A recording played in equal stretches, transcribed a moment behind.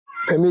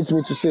permit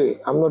me to say,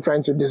 I'm not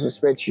trying to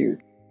disrespect you,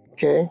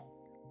 okay?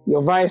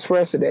 Your vice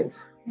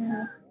president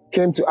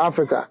came to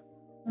Africa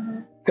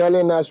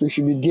telling us we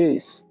should be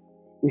gays,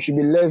 we should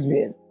be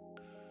lesbian.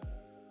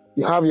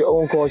 You have your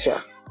own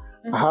culture,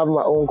 I have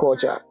my own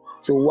culture.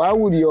 So why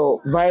would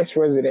your vice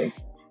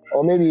president,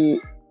 or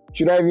maybe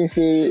should I even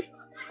say,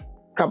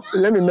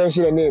 let me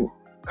mention a name,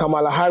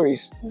 Kamala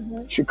Harris,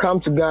 should come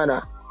to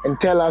Ghana and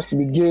tell us to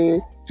be gay,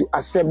 to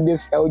accept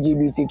this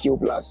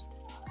LGBTQ+.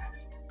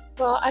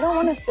 Well, I don't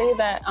want to say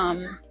that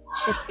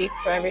she speaks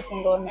for every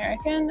single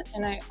American,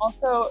 and I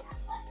also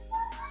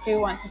do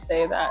want to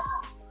say that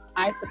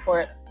I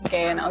support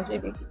gay and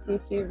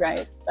LGBTQ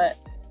rights, but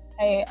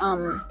I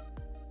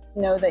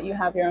know that you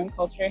have your own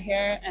culture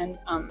here, and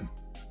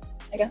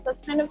I guess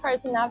that's kind of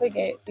hard to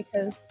navigate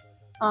because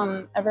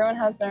everyone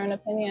has their own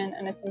opinion,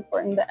 and it's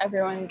important that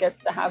everyone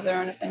gets to have their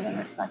own opinion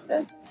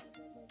respected.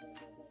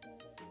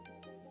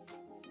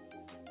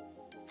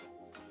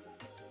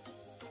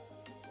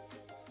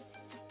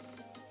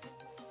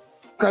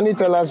 Can you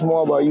tell us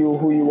more about you,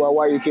 who you are,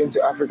 why you came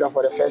to Africa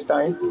for the first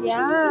time?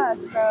 Yeah,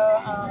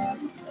 so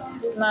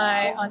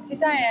my Auntie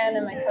Diane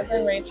and my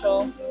cousin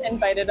Rachel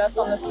invited us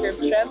on this group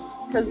trip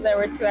because there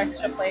were 2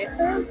 extra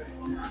places.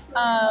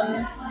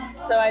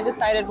 So I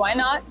decided why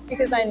not,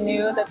 because I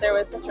knew that there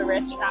was such a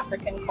rich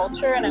African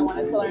culture and I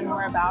wanted to learn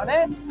more about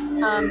it.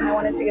 I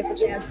wanted to get the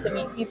chance to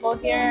meet people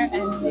here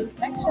and make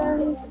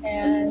connections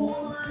and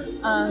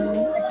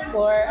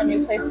explore a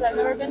new place that I've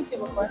never been to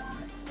before.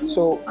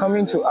 So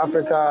coming to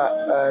Africa,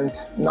 and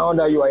now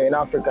that you are in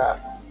Africa,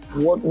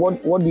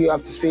 what do you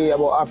have to say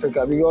about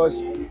Africa?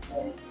 Because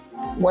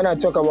when I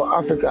talk about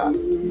Africa,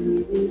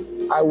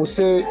 I would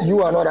say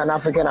you are not an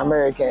African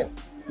American,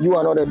 you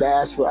are not a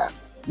diaspora,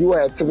 you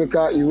are a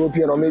typical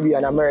European or maybe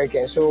an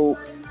American. So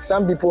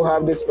some people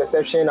have this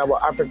perception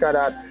about Africa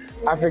that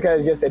Africa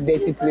is just a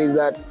dirty place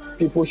that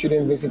people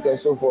shouldn't visit and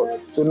so forth.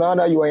 So now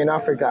that you are in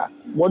Africa,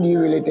 what do you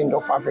really think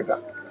of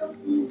Africa?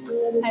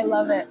 I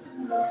love it.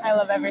 I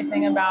love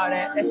everything about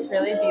it. It's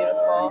really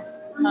beautiful.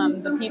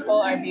 The people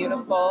are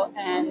beautiful,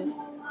 and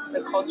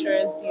the culture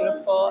is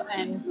beautiful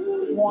and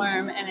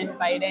warm and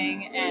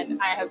inviting,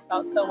 and I have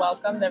felt so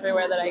welcomed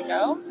everywhere that I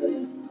go.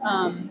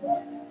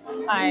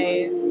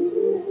 I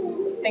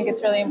think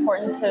it's really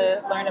important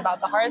to learn about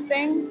the hard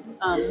things.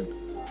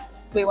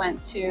 We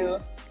went to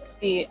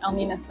the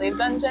Elmina slave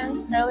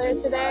dungeon earlier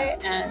today,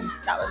 and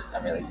that was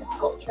a really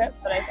difficult trip,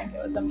 but I think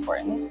it was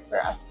important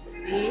for us to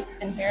see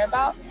and hear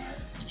about.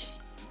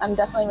 I'm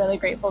definitely really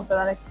grateful for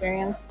that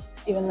experience,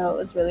 even though it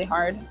was really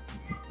hard.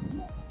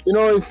 You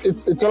know,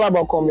 it's all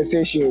about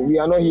conversation. We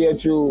are not here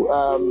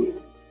to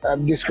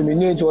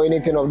discriminate or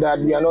anything of that.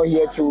 We are not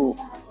here to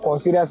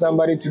consider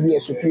somebody to be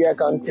a superior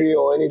country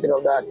or anything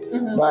of that.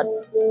 But,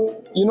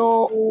 you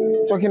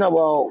know, talking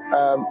about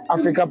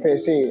Africa per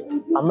se,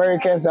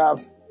 Americans have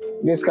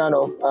this kind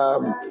of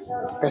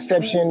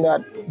perception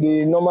that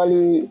they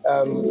normally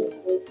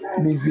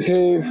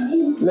misbehave.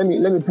 Let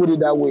me put it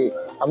that way.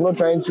 I'm not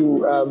trying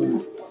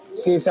to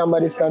say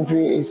somebody's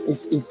country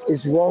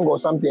is wrong or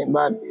something,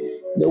 but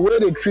the way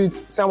they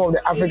treat some of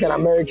the African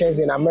Americans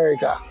in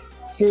America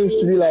seems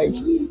to be like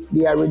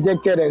they are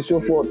rejected and so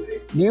forth.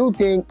 Do you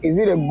think, is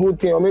it a good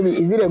thing, or maybe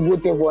is it a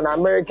good thing for an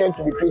American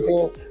to be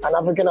treating an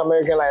African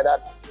American like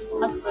that?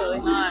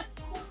 Absolutely not.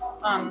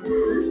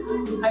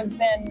 I've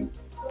been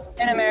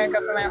in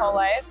America for my whole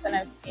life, and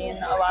I've seen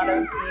a lot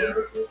of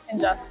the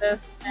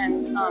injustice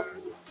and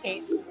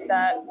hate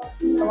that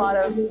a lot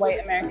of white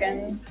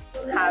Americans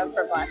have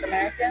for Black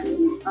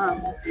Americans.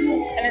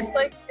 And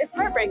it's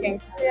heartbreaking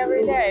to see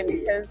every day,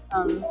 because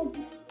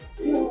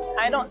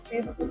I don't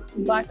see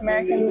Black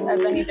Americans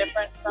as any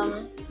different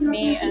from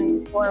me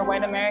and or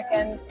white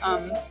Americans.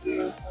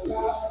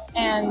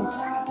 And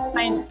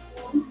I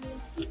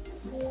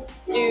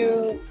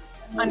do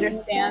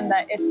understand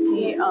that it's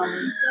the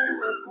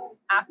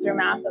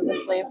aftermath of the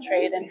slave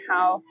trade and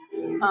how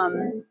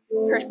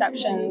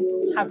perceptions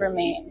have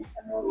remained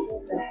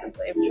since the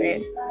slave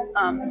trade.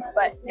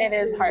 But it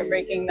is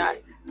heartbreaking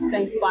that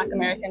since Black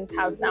Americans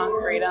have found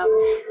freedom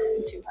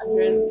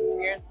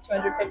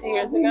 250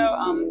 years ago,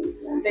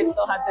 they've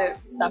still had to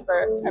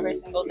suffer every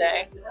single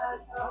day.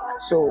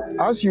 So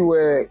as you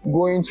were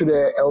going to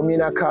the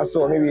Elmina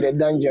Castle, or maybe the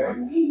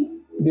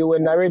dungeon, they were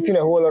narrating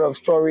a whole lot of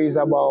stories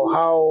about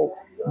how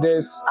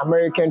this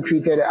American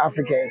treated the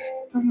Africans.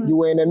 You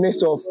were in the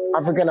midst of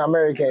African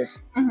Americans.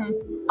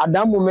 At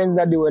that moment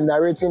that they were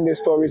narrating the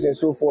stories and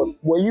so forth,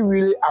 were you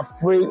really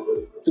afraid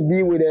to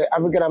be with the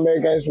African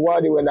Americans while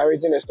they were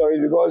narrating the stories?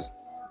 Because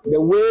the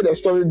way the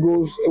story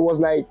goes, it was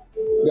like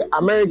the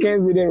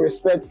Americans didn't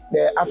respect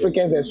the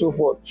Africans and so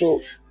forth. So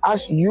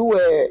as you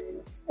were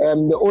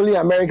the only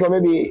American,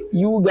 maybe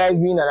you guys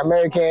being an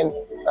American,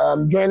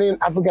 joining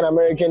African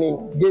American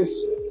in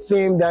this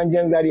same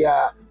dungeons that they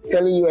are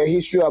telling you a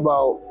history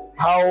about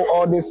how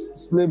all this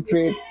slave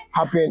trade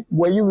happened,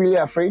 were you really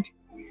afraid?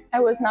 I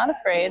was not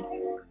afraid.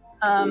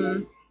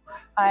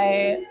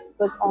 I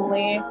was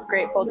only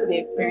grateful to be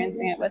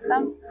experiencing it with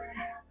them.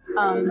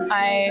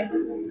 I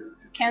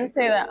can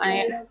say that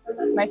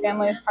my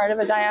family is part of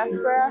a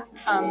diaspora.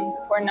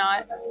 We're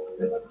not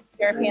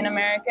European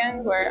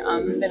American, we're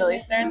Middle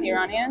Eastern,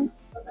 Iranian.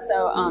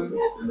 So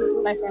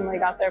my family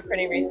got there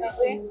pretty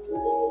recently.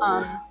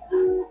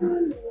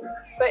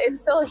 But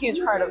it's still a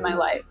huge part of my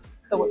life,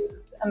 the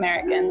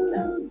Americans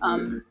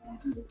and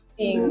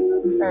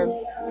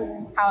or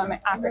how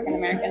African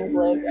Americans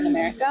live in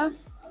America.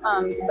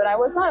 But I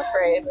was not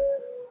afraid.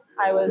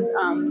 I was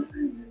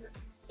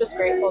just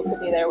grateful to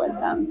be there with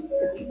them,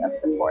 to be of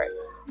support,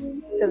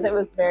 because it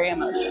was very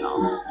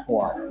emotional.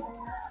 Wow.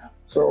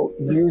 So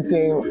do you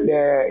think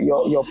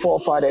your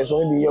forefathers,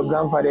 or maybe your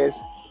grandfathers,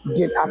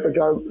 did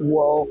Africa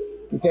well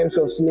in terms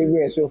of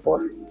slavery and so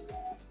forth?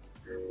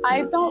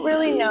 I don't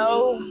really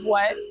know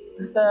what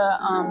the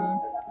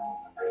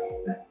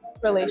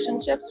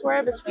relationships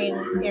were between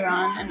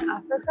Iran and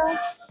Africa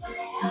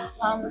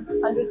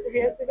hundreds of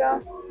years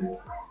ago.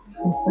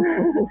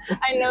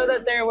 I know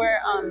that there were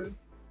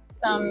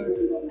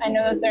I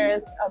know that there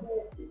is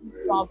a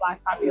small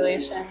Black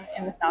population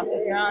in the south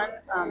of Iran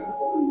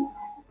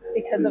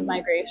because of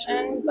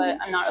migration, but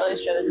I'm not really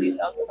sure the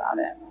details about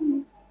it.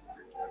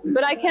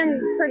 But I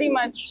can pretty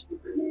much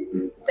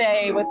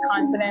say with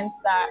confidence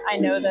that I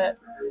know that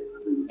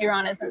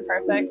Iran isn't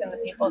perfect and the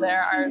people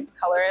there are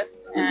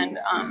colorist and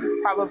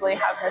probably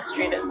have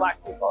mistreated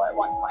Black people at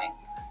one point.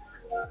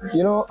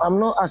 You know, I'm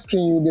not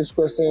asking you this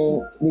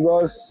question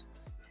because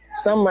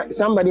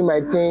somebody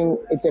might think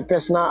it's a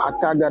personal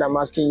attack that I'm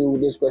asking you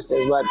these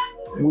questions, but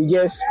we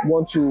just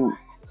want to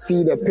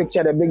see the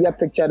picture, the bigger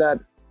picture that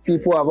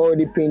people have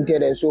already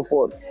painted and so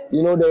forth.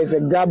 You know, there's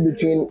a gap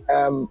between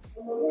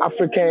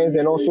Africans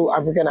and also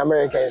African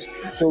Americans.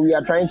 So we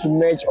are trying to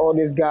merge all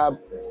this gap,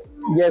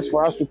 yes,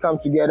 for us to come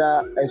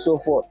together and so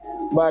forth.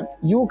 But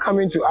you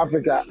coming to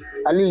Africa,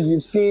 at least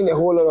you've seen a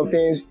whole lot of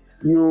things.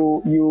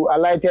 You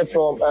alighted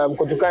from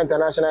Kotoka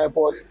International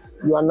Airport.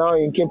 You are now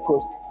in Cape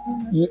Coast.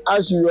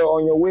 As you were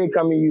on your way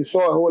coming, you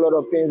saw a whole lot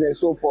of things and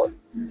so forth.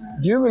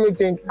 Do you really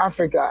think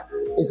Africa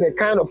is a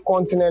kind of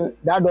continent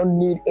that don't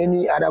need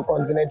any other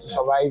continent to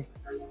survive?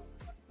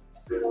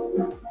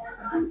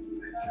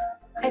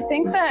 I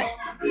think that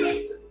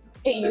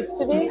it used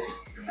to be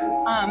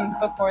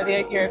before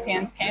the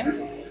Europeans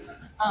came.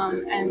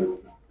 And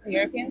the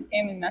Europeans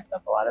came and messed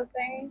up a lot of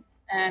things.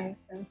 And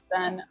since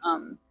then,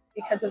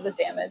 because of the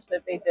damage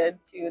that they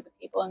did to the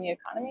people and the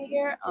economy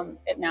here,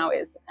 it now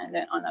is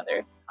dependent on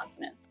other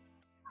continents.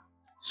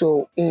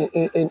 So,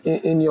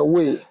 in your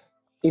way,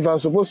 if I'm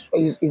supposed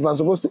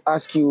to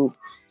ask you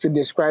to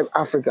describe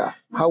Africa,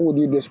 how would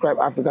you describe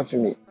Africa to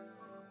me?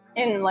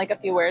 In like a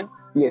few words?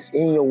 Yes,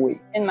 in your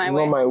way. In my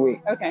way? Not my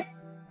way. Okay.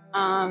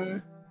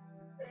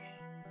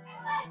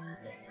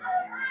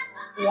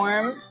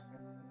 Warm,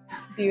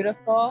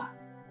 beautiful,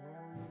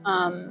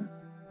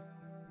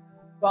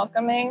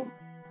 welcoming,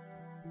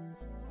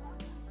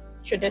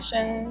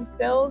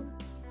 tradition-filled,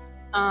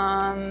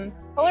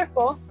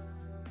 colorful,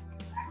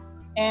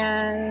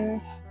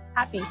 and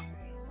happy.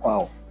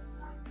 Wow.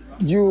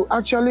 You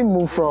actually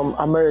moved from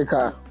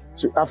America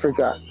to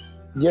Africa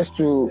just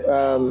to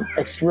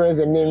experience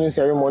the naming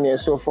ceremony and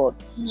so forth.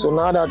 Mm-hmm. So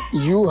now that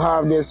you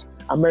have this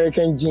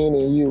American gene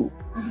in you,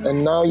 mm-hmm.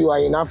 and now you are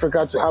in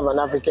Africa to have an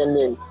African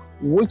name,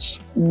 which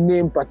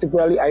name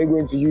particularly are you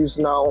going to use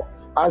now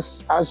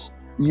as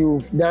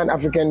you've done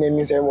African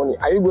naming ceremony?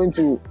 Are you going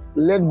to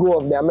let go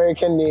of the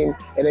American name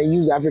and then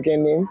use the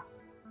African name?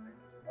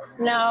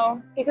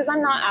 No, because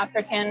I'm not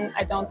African.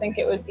 I don't think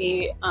it would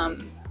be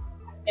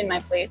in my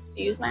place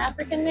to use my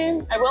African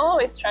name. I will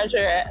always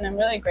treasure it, and I'm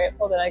really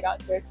grateful that I got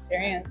to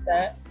experience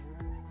it,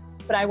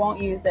 but I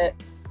won't use it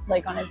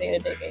like on a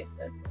day-to-day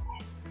basis.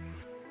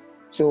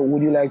 So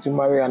would you like to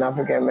marry an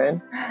African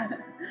man?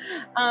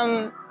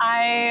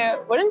 I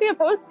wouldn't be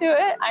opposed to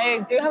it.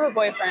 I do have a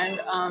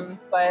boyfriend,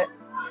 but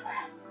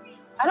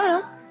I don't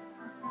know.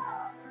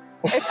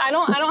 I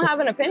don't have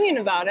an opinion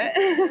about it.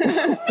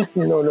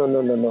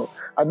 No.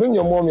 I think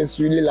your mom is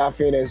really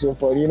laughing and so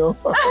forth, you know.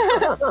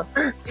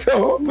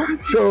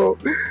 so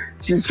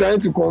she's trying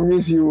to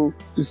convince you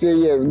to say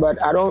yes,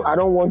 but I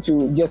don't want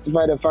to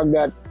justify the fact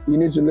that you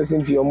need to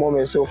listen to your mom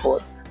and so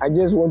forth. I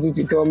just want you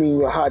to tell me in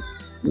your heart,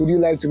 would you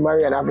like to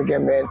marry an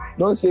African man?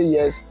 Don't say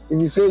yes. If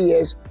you say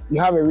yes,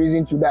 you have a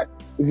reason to that.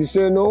 If you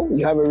say no,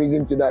 you have a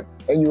reason to that,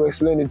 and you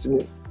explain it to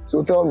me.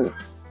 So tell me.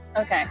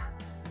 Okay.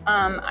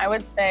 I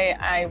would say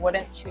I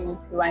wouldn't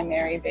choose who I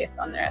marry based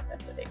on their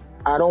ethnicity.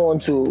 I don't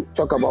want to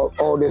talk about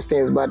all these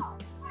things, but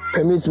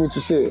permit me to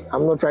say,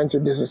 I'm not trying to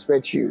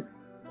disrespect you,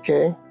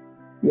 okay?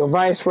 Your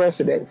vice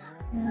president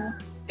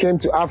came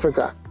to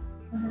Africa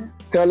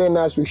telling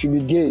us we should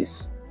be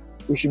gays,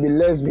 we should be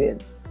lesbian.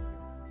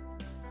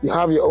 You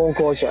have your own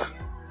culture,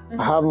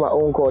 I have my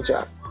own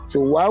culture. So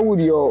why would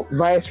your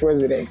vice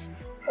president,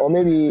 or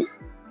maybe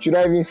should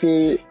I even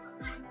say,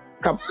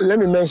 let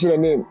me mention a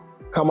name,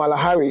 Kamala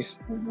Harris,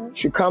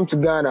 should come to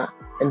Ghana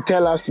and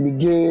tell us to be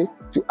gay,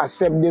 to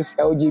accept this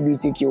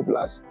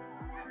LGBTQ+.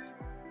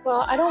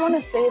 Well, I don't want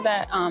to say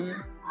that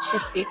she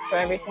speaks for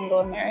every single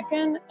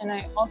American, and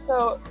I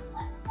also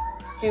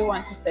do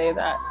want to say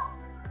that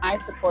I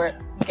support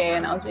gay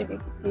and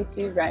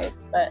LGBTQ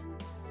rights, but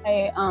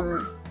I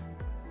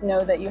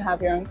know that you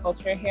have your own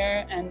culture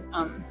here, and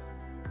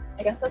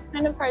I guess that's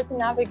kind of hard to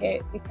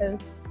navigate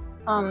because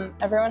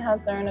everyone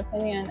has their own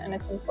opinion, and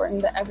it's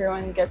important that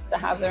everyone gets to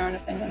have their own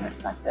opinion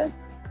respected.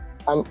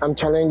 I'm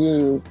challenging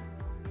you.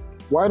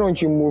 Why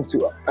don't you move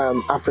to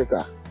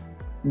Africa?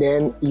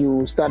 Then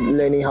you start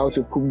learning how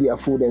to cook their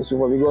food and so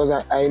forth, because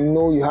I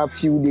know you have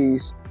few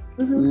days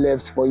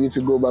left for you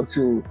to go back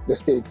to the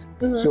States.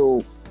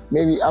 So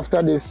maybe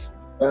after this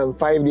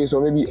 5 days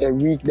or maybe a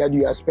week that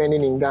you are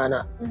spending in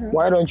Ghana,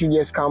 why don't you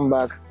just come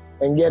back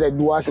and get a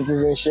dual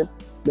citizenship,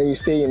 then you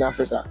stay in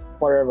Africa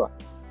forever?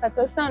 That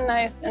does sound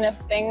nice, and if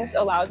things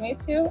allowed me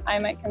to, I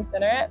might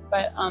consider it,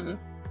 but I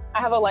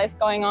have a life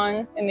going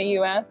on in the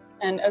US,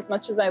 and as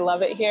much as I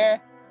love it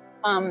here,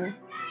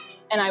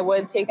 and I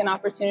would take an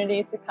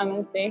opportunity to come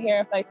and stay here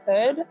if I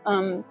could,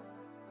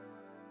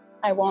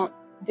 I won't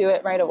do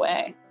it right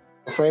away.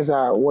 Friends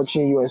are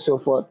watching you and so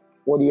forth.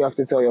 What do you have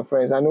to tell your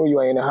friends? I know you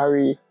are in a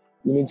hurry,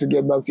 you need to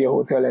get back to your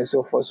hotel and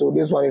so forth. So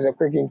this one is a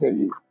quick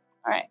interview.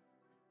 All right.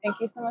 Thank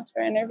you so much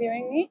for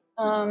interviewing me.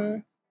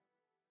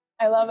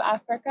 I love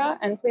Africa,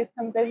 and please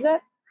come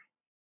visit.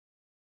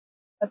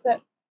 That's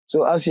it.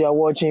 So as you are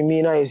watching,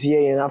 Mina is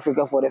here in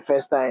Africa for the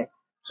first time.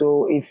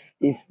 So if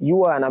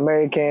you are an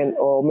American,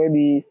 or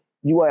maybe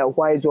you are a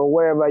white, or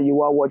wherever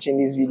you are watching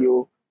this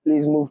video,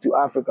 please move to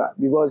Africa,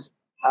 because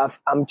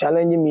I'm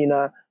challenging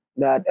Mina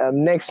that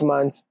next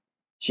month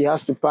she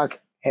has to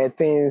pack her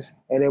things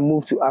and then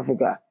move to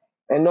Africa.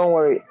 And don't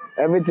worry,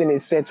 everything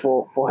is set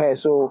for her.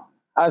 So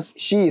as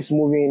she is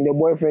moving, the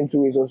boyfriend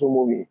too is also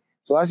moving.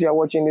 So as you are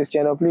watching this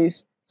channel,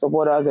 please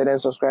support us and then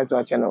subscribe to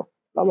our channel.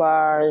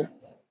 Bye-bye.